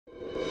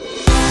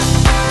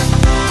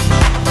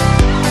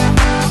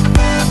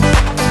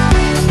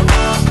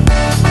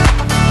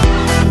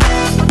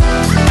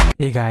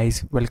Hey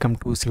guys, welcome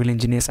to Civil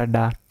Engineers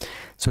Adda.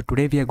 So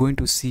today we are going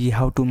to see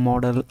how to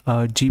model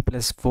a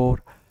G+4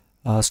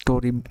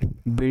 story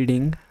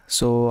building.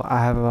 So I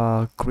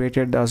have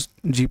created a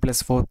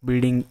G+4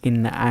 building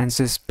in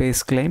Ansys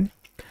Spaceclaim.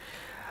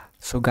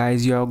 So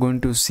guys, you are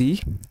going to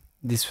see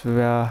this.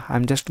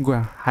 I'm just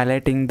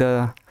highlighting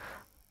the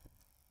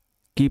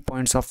key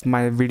points of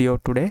my video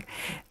today.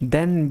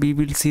 Then we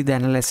will see the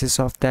analysis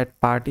of that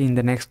part in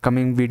the next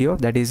coming video.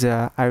 That is,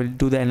 I will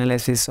do the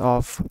analysis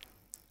of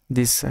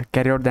this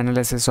carry out the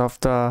analysis of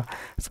the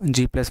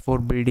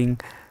G+4 building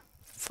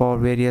for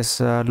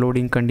various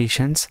loading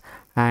conditions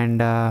and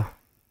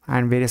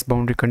various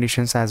boundary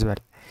conditions as well.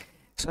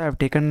 So I have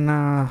taken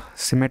a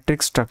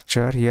symmetric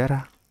structure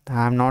here.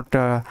 I am not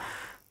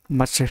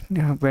much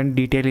went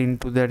detail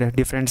into the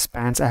different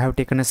spans. I have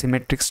taken a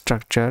symmetric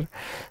structure,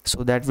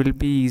 so that will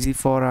be easy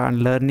for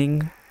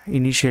learning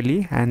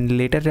initially, and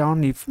later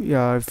on if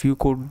you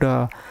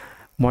could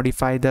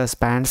modify the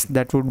spans,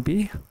 that would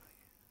be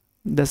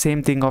the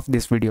same thing of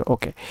this video.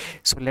 Okay,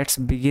 so let's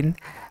begin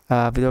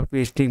without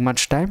wasting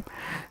much time.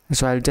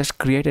 So I'll just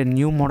create a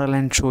new model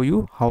and show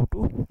you how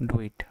to do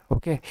it.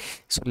 Okay,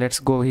 so let's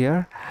go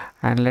here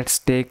and let's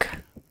take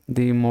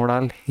the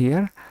model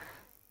here.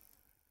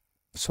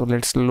 So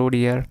let's load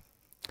here,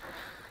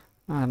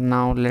 and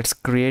now let's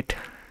create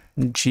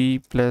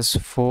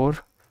G+4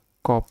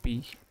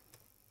 copy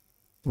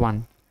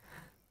 1.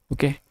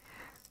 Okay,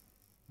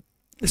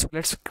 so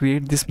let's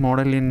create this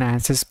model in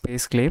Ansys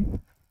Spaceclaim.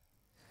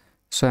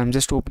 So I'm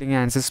just opening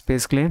Ansys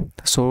Spaceclaim,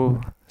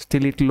 so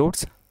still it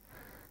loads.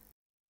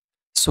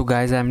 So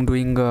guys, I'm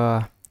doing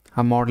a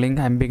modeling.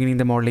 I'm beginning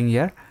the modeling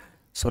here.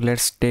 So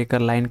let's take a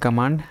line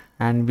command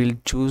and we'll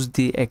choose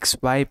the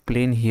XY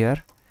plane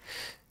here,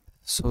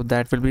 so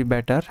that will be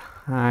better.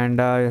 And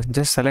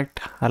just select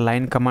a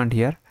line command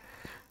here,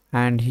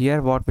 and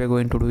here what we're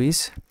going to do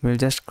is we'll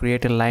just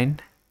create a line.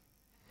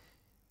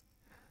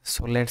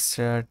 So let's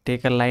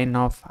take a line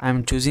of,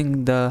 I'm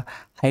choosing the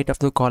height of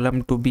the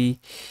column to be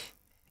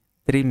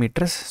 3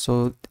 meters,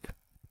 so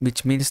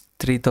which means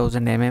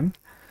 3000 mm.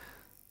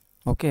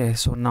 Okay,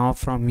 so now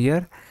from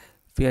here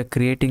we are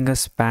creating a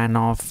span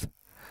of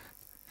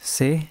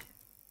say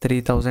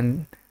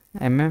 3000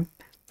 mm.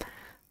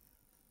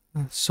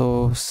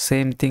 So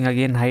same thing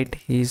again, height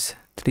is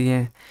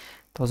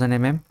 3000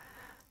 mm,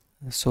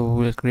 so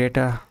we'll create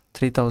a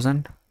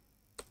 3000.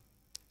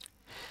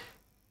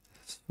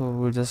 So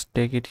we'll just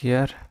take it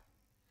here.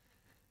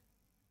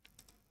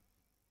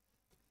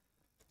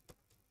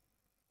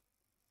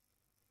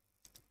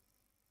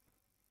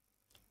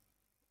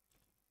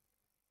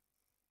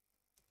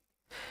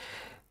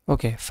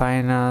 Okay,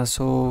 fine.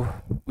 So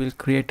we'll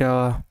create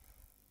a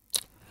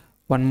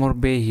one more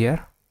bay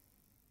here,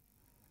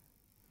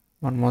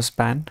 one more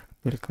span.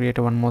 We'll create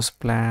one more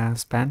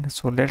span.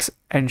 So let's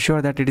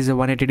ensure that it is a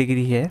 180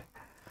 degree here,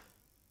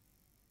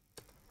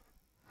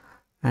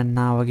 and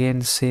now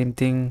again same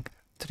thing,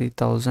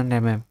 3000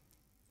 mm.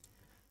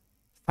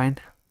 Fine,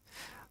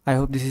 I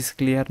hope this is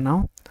clear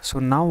now. So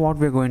now what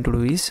we're going to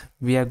do is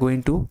we are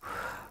going to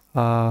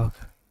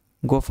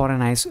go for a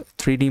nice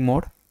 3D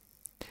mode.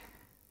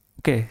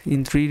 Okay,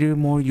 in 3D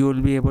mode you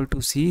will be able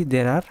to see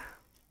there are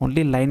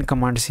only line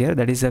commands here,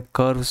 that is the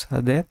curves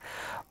are there,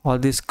 all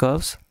these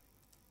curves.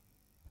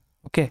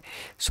 Okay,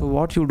 so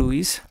what you do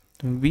is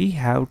we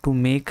have to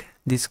make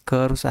these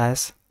curves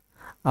as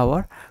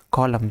our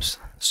columns.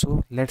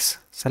 So let's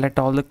select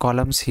all the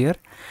columns here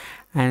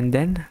and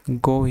then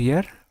go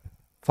here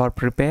for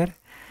prepare.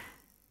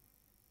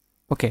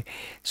 Okay,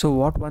 so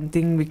what one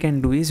thing we can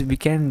do is we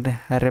can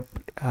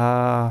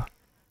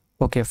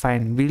okay,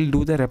 fine, we'll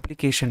do the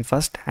replication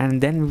first and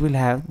then we will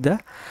have the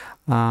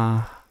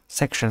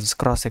sections,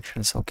 cross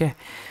sections. Okay,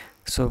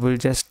 so we'll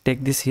just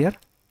take this here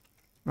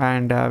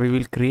and we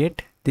will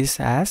create this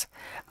as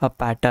a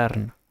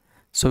pattern.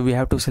 So we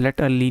have to select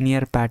a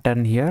linear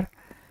pattern here.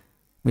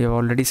 We have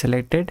already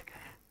selected,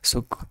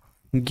 so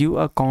give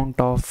a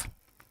count of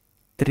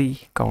 3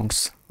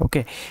 counts.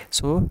 Okay,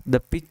 so the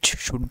pitch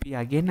should be,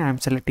 again I'm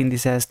selecting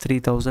this as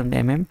 3000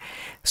 mm.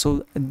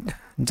 So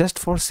just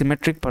for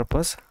symmetric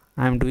purpose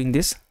I'm doing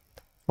this,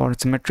 for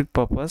symmetric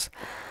purpose.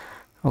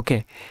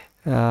 Okay,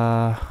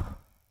 so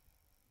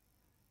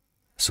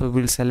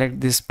we'll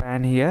select this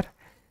span here.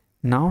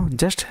 Now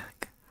just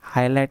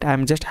highlight,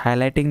 I'm just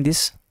highlighting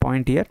this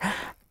point here.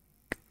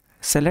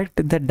 Select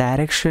the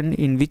direction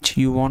in which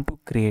you want to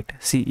create.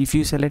 See, if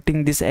you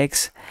selecting this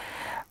X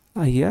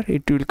here,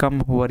 it will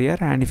come over here,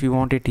 and if you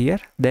want it here,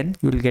 then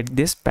you will get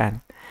this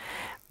span.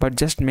 But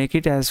just make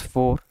it as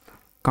 4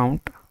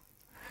 count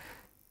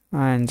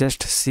and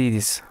just see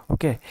this.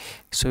 Okay,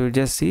 so you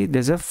just see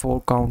there's a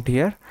 4 count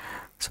here,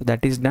 so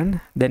that is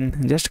done.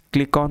 Then just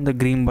click on the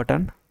green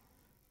button,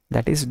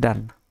 that is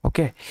done.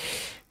 Okay,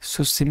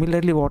 so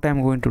similarly what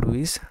I'm going to do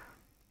is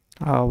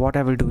what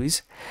I will do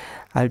is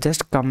I'll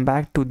just come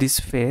back to this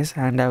face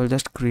and I will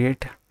just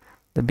create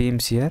the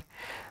beams here.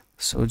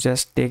 So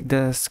just take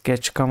the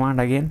sketch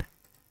command again.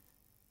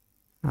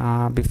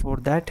 Before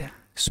that,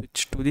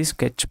 switch to the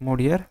sketch mode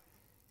here.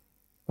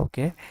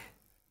 Okay,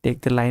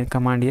 take the line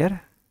command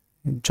here,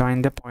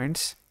 join the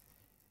points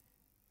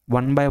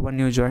one by one.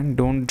 You join,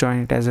 don't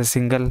join it as a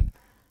single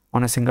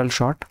on a single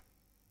shot.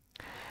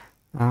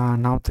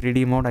 Now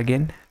 3D mode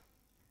again.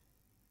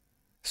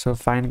 So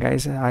fine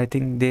guys, I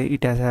think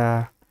it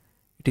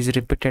is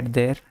repeated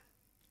there,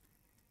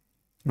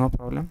 no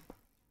problem.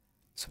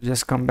 So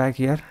just come back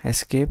here,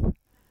 escape,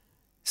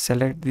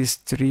 select these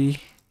 3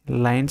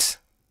 lines.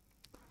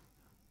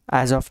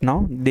 As of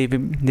now they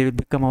will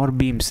become our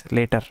beams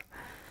later.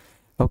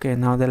 Okay,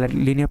 now the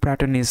linear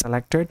pattern is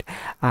selected,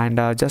 and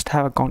just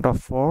have a count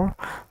of 4.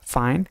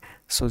 Fine.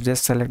 So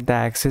just select the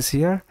axis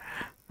here,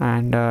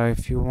 and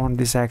if you want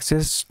this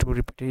axis to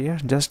repeat here,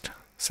 just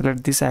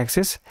select this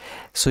axis.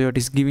 So it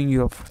is giving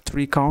you a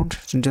 3 count,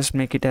 so just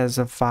make it as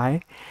a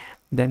 5,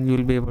 then you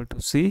will be able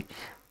to see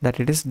that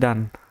it is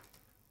done.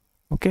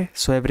 Okay,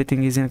 so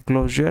everything is in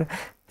closure.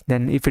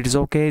 Then if it is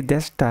okay,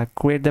 just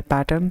create the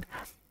pattern,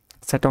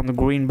 set on the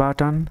green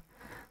button.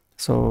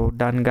 So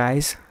done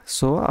guys.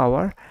 So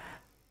our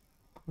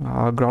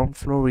ground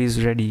floor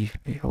is ready.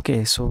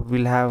 Okay, so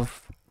we'll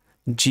have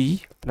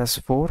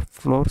G+4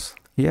 floors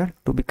here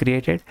to be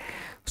created.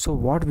 So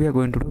what we are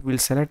going to do, we'll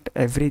select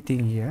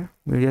everything here,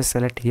 we'll just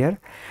select here,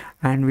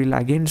 and we'll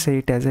again say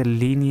it as a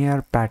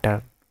linear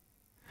pattern.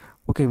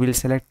 Okay, we'll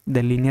select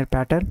the linear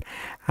pattern,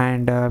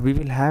 and we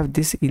will have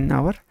this in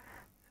our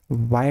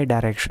Y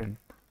direction.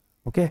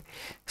 Okay,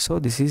 so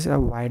this is a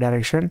Y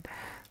direction,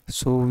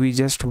 so we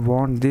just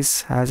want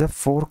this as a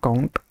 4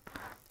 count.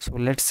 So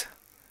let's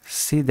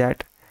see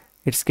that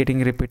it's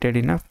getting repeated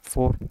in a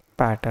 4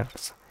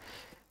 patterns.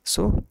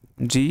 So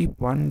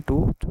G1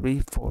 2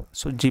 3 4.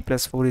 So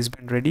G+4 is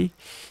been ready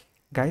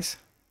guys.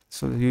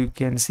 So you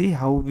can see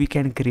how we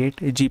can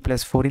create a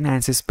G+4 in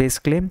Ansys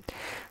Spaceclaim.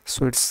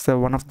 So it's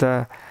one of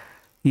the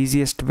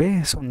easiest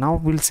way. So now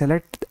we'll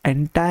select the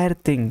entire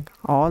thing,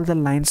 all the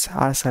lines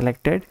are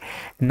selected.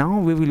 Now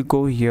we will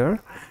go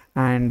here,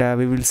 and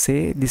we will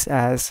say this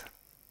as,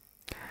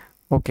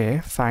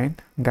 okay fine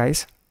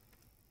guys,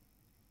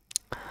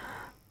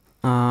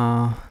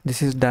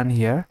 this is done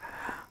here.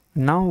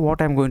 Now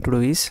what I'm going to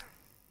do is,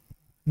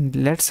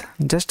 let's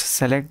just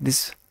select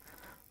this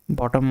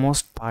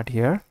bottommost part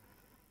here.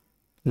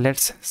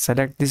 Let's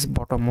select this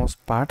bottommost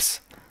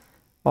parts,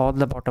 all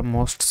the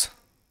bottommosts,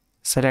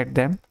 select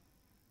them.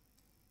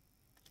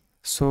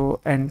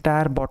 So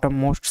entire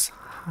bottommosts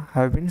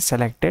have been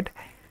selected.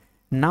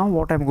 Now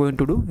what I'm going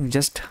to do,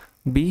 just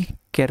be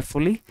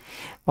carefully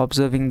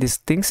observing these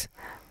things.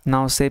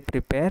 Now say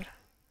prepare,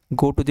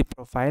 go to the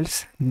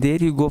profiles, there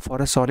you go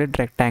for a solid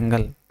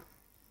rectangle.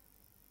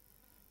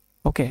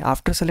 Okay,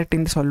 after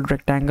selecting the solid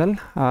rectangle,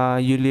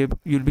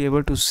 you'll be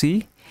able to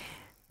see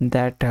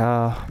that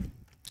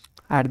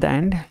at the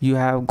end you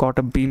have got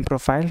a beam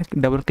profile.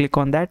 Double click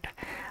on that,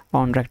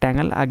 on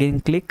rectangle,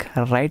 again click,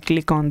 right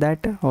click on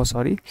that,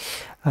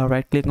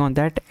 right click on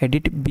that,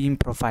 edit beam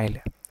profile.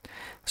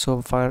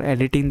 So for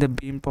editing the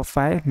beam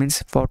profile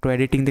means to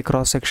editing the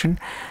cross section,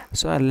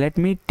 so let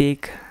me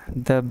take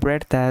the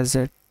breadth as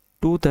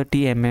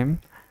 230 mm,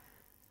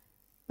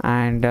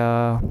 and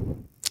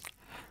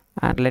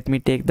let me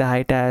take the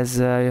height as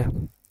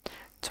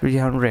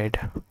 300.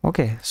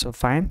 Okay, so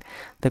fine,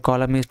 the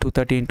column is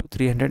 230 into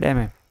 300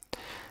 mm.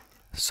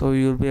 So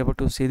you'll be able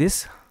to see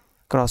this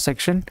cross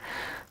section.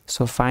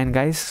 So fine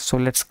guys, so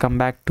let's come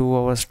back to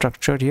our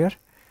structure here.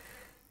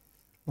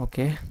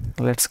 Okay,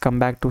 let's come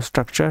back to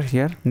structure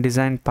here,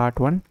 design part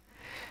 1.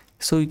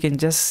 So you can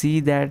just see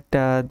that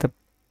the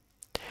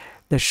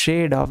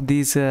shade of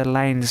these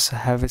lines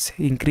have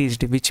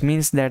increased, which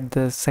means that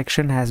the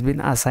section has been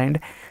assigned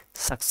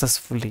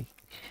successfully.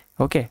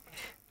 Okay,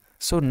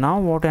 so now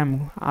what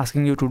I'm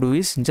asking you to do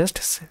is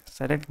just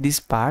select these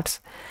parts,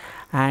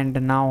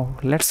 and now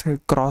let's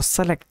cross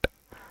select.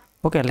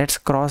 Okay, let's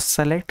cross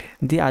select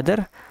the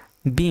other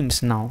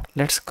beams. Now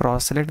let's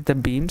cross select the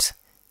beams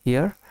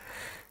here.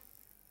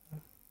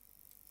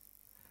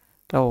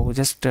 Oh,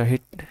 just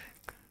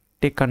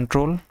take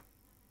control,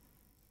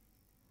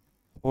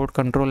 hold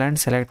control and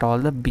select all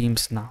the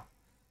beams now.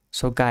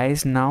 So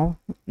guys, now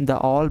the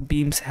all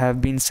beams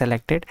have been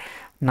selected.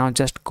 Now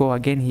just go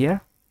again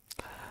here,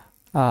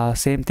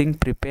 same thing,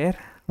 prepare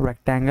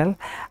rectangle,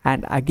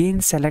 and again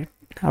select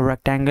a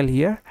rectangle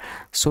here.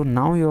 So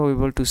now you're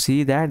able to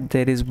see that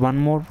there is one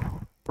more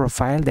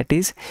profile, that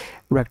is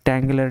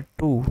rectangular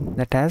 2,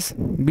 that has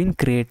been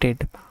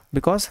created,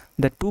 because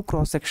the two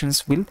cross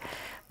sections will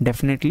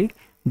definitely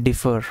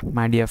differ,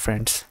 my dear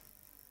friends.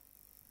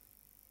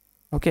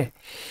 Okay,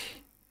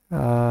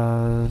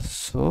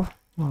 so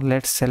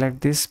let's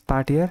select this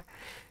part here,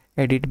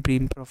 edit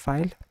beam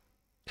profile.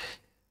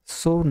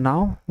 So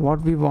now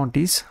what we want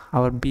is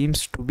our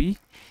beams to be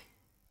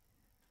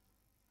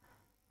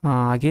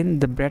again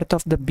the breadth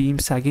of the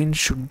beams again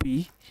should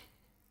be,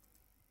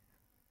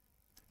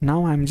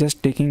 now I'm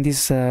just taking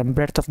this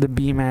breadth of the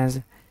beam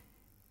as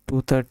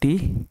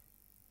 230,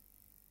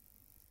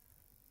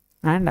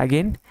 and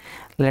again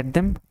let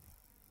them,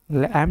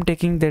 I'm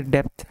taking the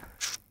depth,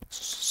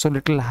 so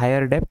little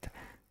higher depth,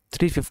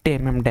 350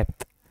 mm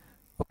depth.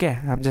 Okay,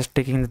 I'm just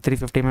taking the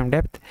 350 mm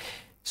depth.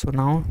 So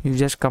now you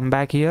just come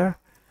back here,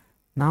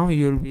 Now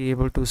you'll be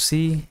able to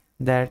see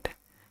that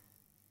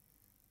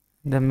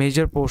the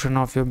major portion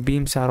of your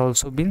beams are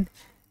also been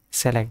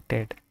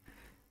selected.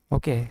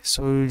 Okay,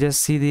 so you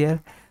just see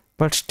there,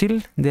 but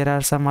still there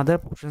are some other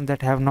portions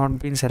that have not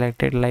been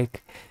selected,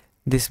 like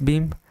this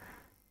beam.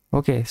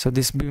 Okay, so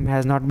this beam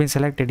has not been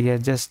selected here,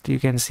 just you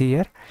can see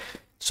here.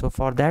 So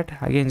for that,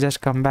 again, just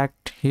come back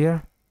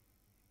here.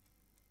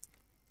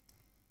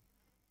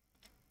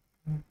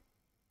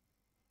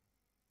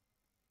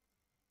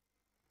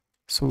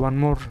 So one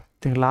more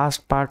thing,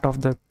 last part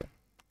of the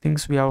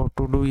things we have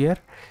to do here.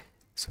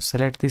 So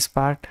select this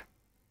part,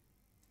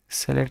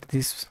 select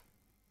this,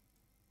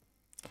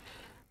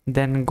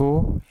 then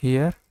go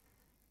here,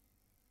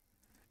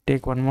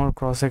 take one more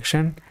cross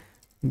section,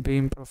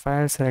 beam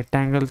profiles,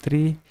 rectangle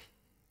 3,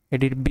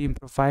 edit beam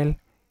profile.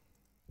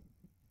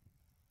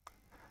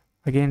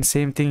 Again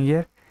same thing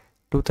here,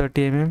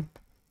 230 mm.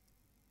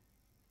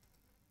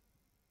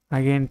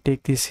 Again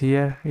take this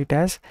here, it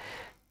has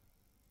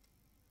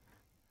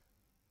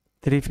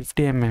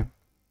 350 mm.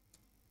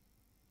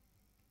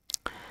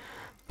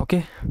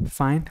 Okay,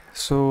 fine.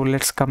 So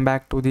let's come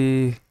back to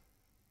the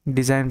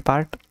design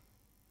part.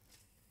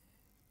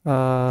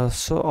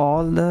 So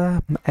all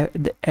the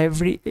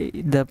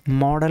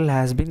model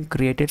has been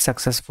created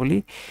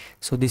successfully.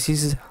 So this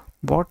is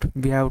what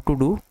we have to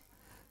do.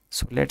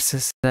 So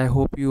I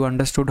hope you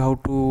understood how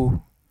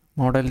to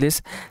model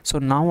this. So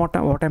now what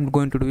I'm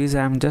going to do is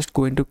I'm just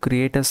going to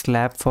create a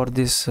slab for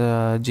this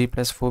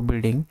G+4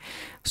 building.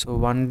 So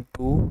 1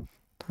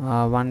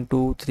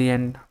 2 3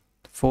 and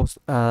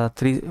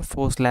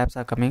 4 slabs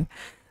are coming.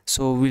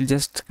 So we'll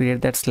just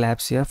create that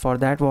slabs here. For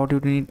that, what you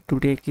need to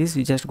take is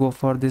you just go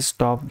for this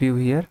top view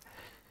here.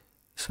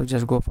 So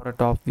just go for a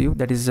top view,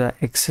 that is a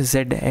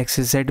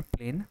XZ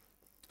plane.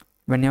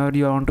 Whenever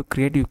you want to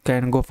create, you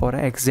can go for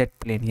a XZ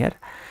plane here.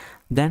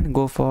 Then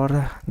go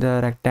for the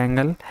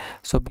rectangle.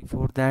 So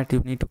before that, you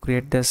need to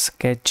create the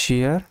sketch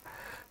here,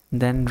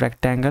 then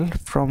rectangle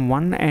from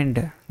one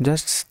end.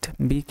 Just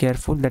be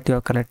careful that you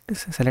are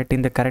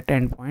selecting the correct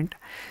endpoint.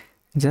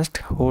 Just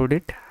hold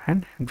it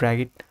and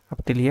drag it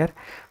up till here,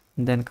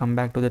 then come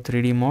back to the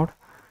 3D mode.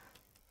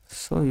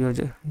 So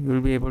you'll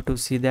be able to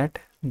see that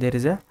there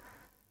is a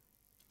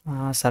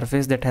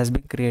surface that has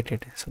been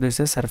created. So this is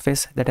a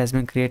surface that has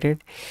been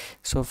created.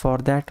 So for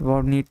that,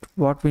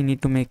 what we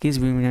need to make is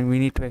we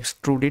need to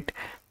extrude it.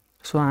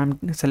 So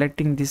I'm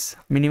selecting this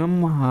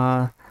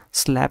minimum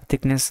slab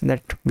thickness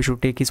that we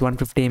should take is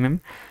 150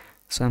 mm.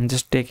 So I'm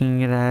just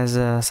taking it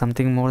as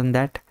something more than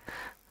that.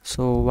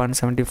 So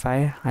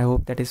 175. I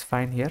hope that is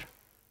fine here.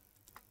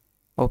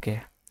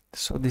 Okay,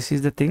 so this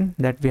is the thing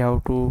that we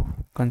have to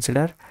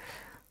consider.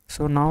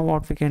 So now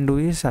what we can do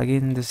is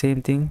again the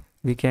same thing.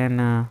 We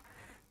can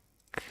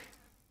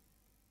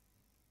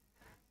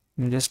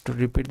just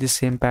repeat the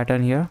same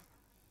pattern here.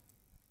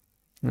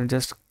 We'll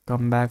just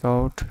come back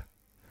out.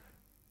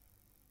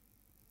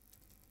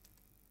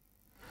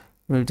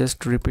 We'll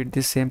just repeat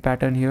the same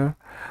pattern here.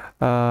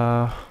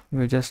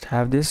 We'll just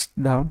have this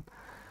down.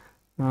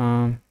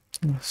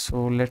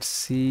 So let's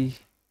see.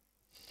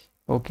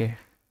 Okay,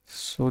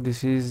 so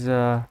this is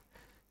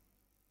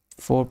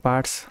 4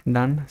 parts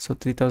done. So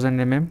 3000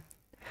 mm.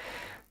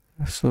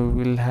 So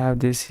we'll have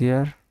this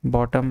here,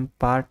 bottom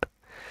part.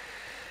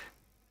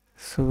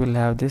 So we'll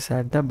have this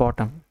at the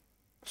bottom.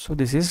 So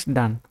this is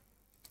done.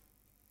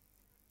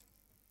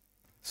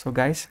 So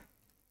guys,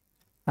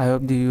 I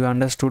hope you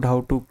understood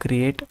how to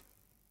create.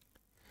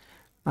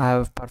 I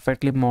have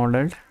perfectly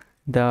modeled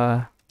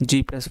the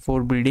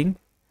G+4 building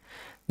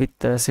with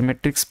the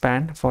symmetric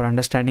span for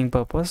understanding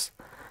purpose,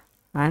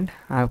 and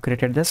I have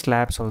created the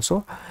slabs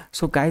also.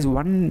 So guys,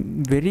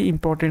 one very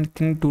important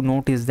thing to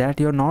note is that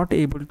you're not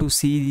able to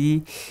see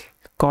the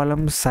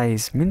column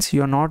size, means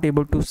you're not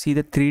able to see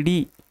the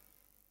 3D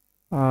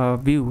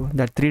view,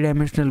 that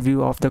 3-dimensional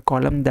view of the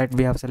column that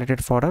we have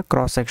selected for a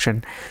cross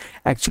section.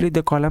 Actually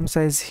the column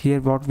size here,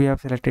 what we have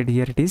selected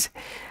here, it is,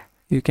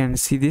 you can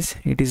see this,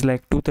 it is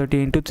like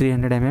 230 into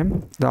 300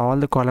 mm, all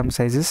the column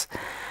sizes,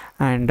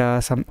 and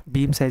some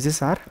beam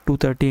sizes are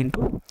 230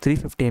 into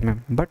 350 mm.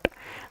 But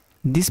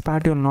this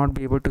part you will not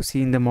be able to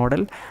see in the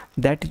model,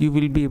 that you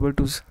will be able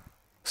to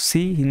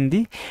see in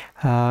the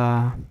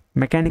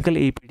mechanical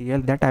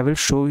APDL that I will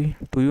show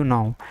to you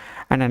now.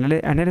 And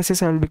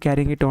analysis I will be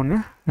carrying it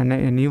on a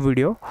new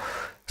video.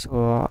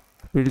 So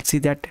we'll see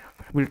that.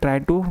 We'll try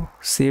to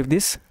save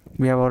this.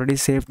 We have already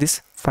saved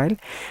this file.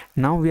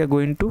 Now we are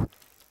going to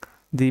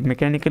the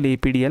mechanical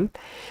APDL.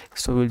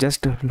 So we'll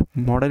just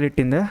model it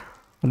in the,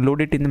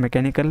 load it in the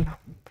mechanical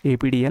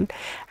APDL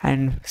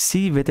and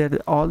see whether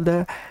all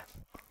the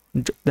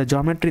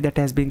geometry that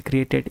has been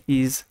created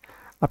is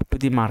up to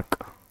the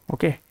mark.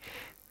 Okay,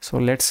 so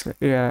let's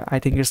I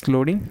think it's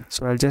loading,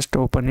 so I'll just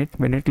open it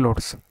when it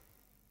loads.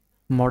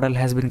 Model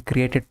has been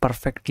created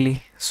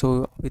perfectly.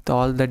 So with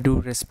all the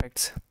due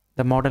respects,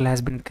 the model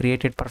has been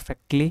created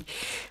perfectly.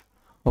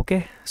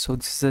 Okay, so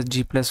this is a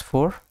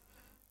G+4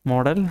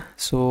 model.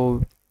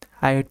 So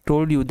I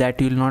told you that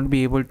you will not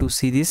be able to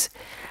see this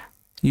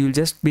you'll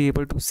just be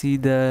able to see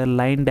the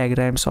line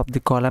diagrams of the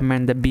column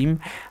and the beam,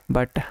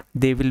 but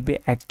they will be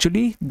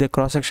actually, the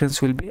cross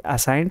sections will be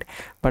assigned,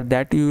 but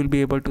that you will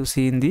be able to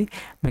see in the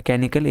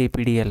mechanical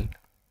APDL.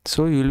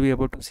 So you will be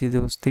able to see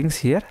those things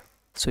here.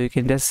 So you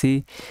can just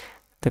see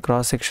the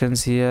cross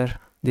sections here,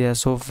 they are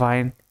so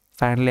finely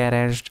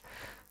arranged.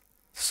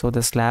 So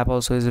the slab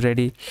also is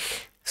ready.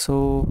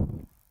 So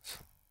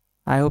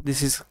I hope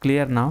this is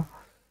clear now.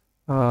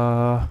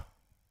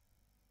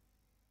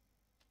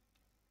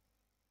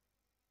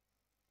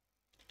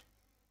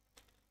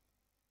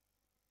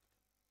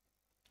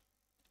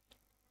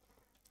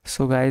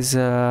 So guys,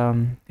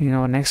 in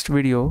our next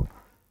video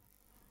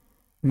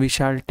we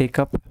shall take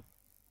up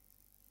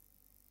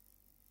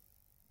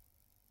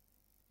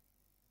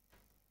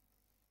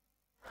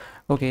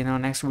in our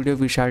next video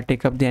we shall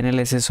take up the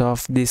analysis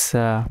of this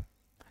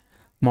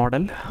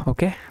model.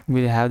 Okay,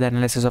 we'll have the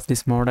analysis of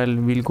this model.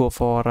 We'll go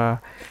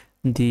for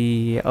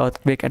the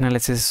earthquake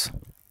analysis,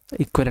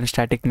 equivalent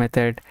static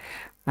method,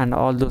 and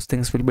all those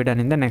things will be done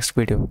in the next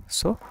video.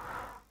 So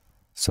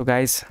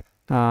guys,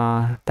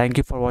 thank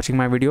you for watching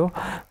my video.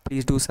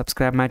 Please do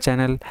subscribe my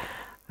channel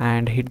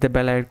and hit the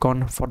bell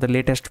icon for the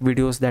latest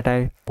videos that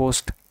I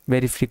post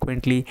very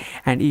frequently.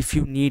 And if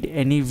you need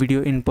any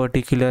video in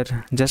particular,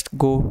 just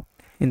go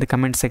in the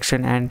comment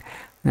section and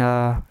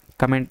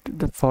comment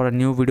for a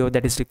new video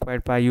that is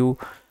required by you.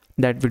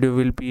 That video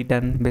will be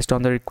done based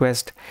on the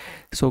request.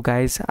 So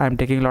guys, I'm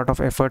taking a lot of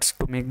efforts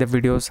to make the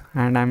videos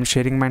and I'm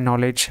sharing my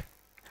knowledge.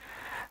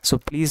 So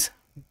please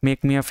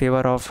make me a favor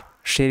of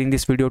sharing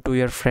this video to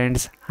your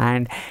friends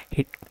and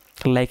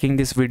liking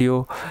this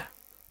video.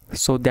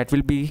 So that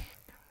will be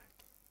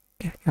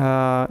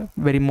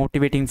very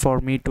motivating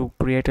for me to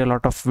create a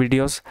lot of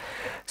videos.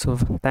 So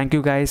thank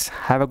you guys,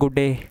 have a good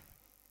day.